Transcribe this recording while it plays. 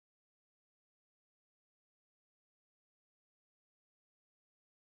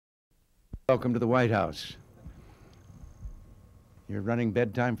Welcome to the White House. You're running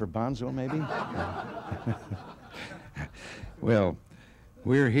bedtime for Bonzo, maybe? Well,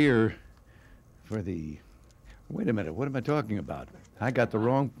 we're here for the... Wait a minute, what am I talking about? I got the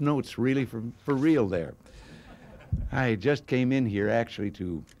wrong notes, really, for real there. I just came in here, actually,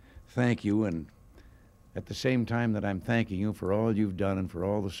 to thank you, and at the same time that I'm thanking you for all you've done and for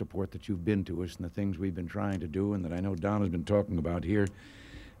all the support that you've been to us and the things we've been trying to do and that I know Don has been talking about here,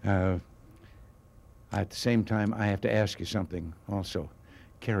 at the same time, I have to ask you something also.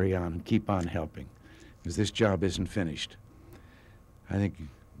 Carry on and keep on helping, because this job isn't finished. I think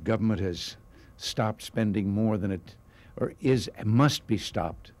government has stopped spending more than it, or must be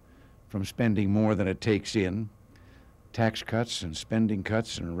stopped from spending more than it takes in. Tax cuts and spending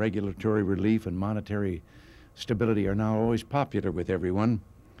cuts and regulatory relief and monetary stability are now always popular with everyone,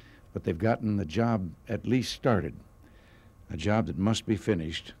 but they've gotten the job at least started, a job that must be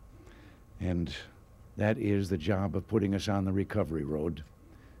finished, and that is the job of putting us on the recovery road,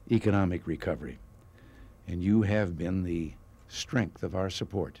 economic recovery. And you have been the strength of our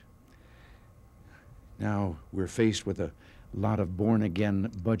support. Now we're faced with a lot of born-again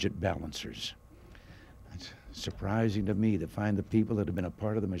budget balancers. It's surprising to me to find the people that have been a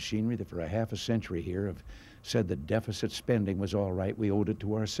part of the machinery that for a half a century here have said that deficit spending was all right, we owed it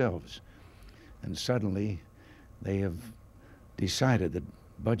to ourselves. And suddenly they have decided that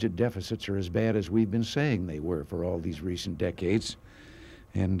budget deficits are as bad as we've been saying they were for all these recent decades.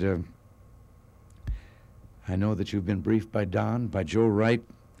 And I know that you've been briefed by Don, by Joe Wright,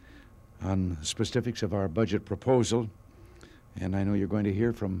 on the specifics of our budget proposal, and I know you're going to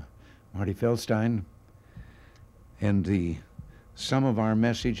hear from Marty Feldstein. And the sum of our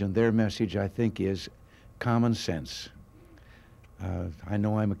message and their message, I think, is common sense. I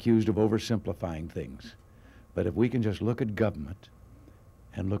know I'm accused of oversimplifying things, but if we can just look at government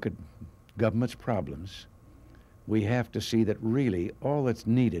and look at government's problems, we have to see that really all that's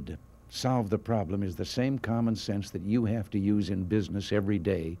needed to solve the problem is the same common sense that you have to use in business every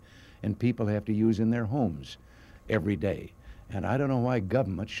day and people have to use in their homes every day. And I don't know why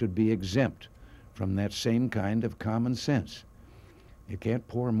government should be exempt from that same kind of common sense. You can't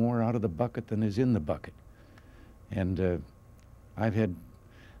pour more out of the bucket than is in the bucket. And I've had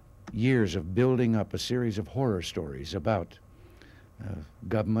years of building up a series of horror stories about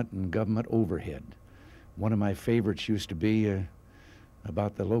government and government overhead. One of my favorites used to be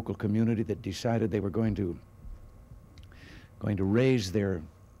about the local community that decided they were going to raise their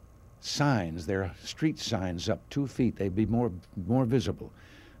signs, their street signs up 2 feet. They'd be more visible,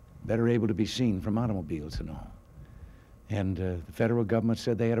 better able to be seen from automobiles and all. And the federal government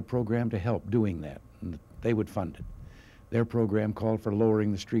said they had a program to help doing that, and they would fund it. Their program called for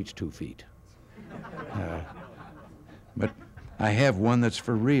lowering the streets 2 feet. But I have one that's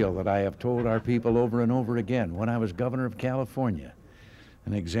for real that I have told our people over and over again. When I was governor of California,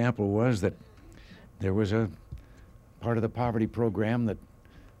 an example was that there was a part of the poverty program that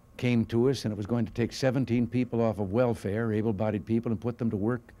came to us, and it was going to take 17 people off of welfare, able-bodied people, and put them to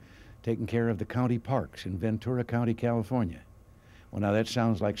work taking care of the county parks in Ventura County, California. Well, now that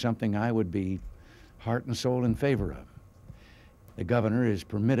sounds like something I would be heart and soul in favor of. The governor is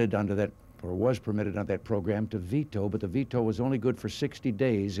permitted under that, or was permitted under that program, to veto, but the veto was only good for 60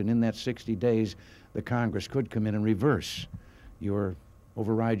 days, and in that 60 days, the Congress could come in and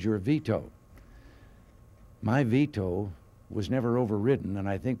override your veto. My veto was never overridden, and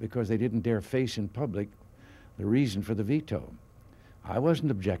I think because they didn't dare face in public the reason for the veto. I wasn't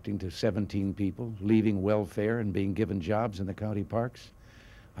objecting to 17 people leaving welfare and being given jobs in the county parks.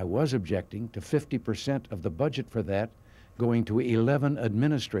 I was objecting to 50% of the budget for that going to 11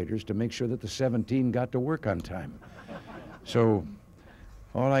 administrators to make sure that the 17 got to work on time. So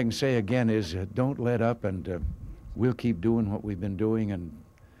all I can say again is don't let up, and we'll keep doing what we've been doing, and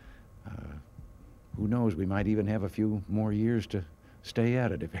who knows, we might even have a few more years to stay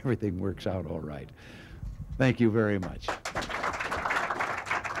at it if everything works out all right. Thank you very much.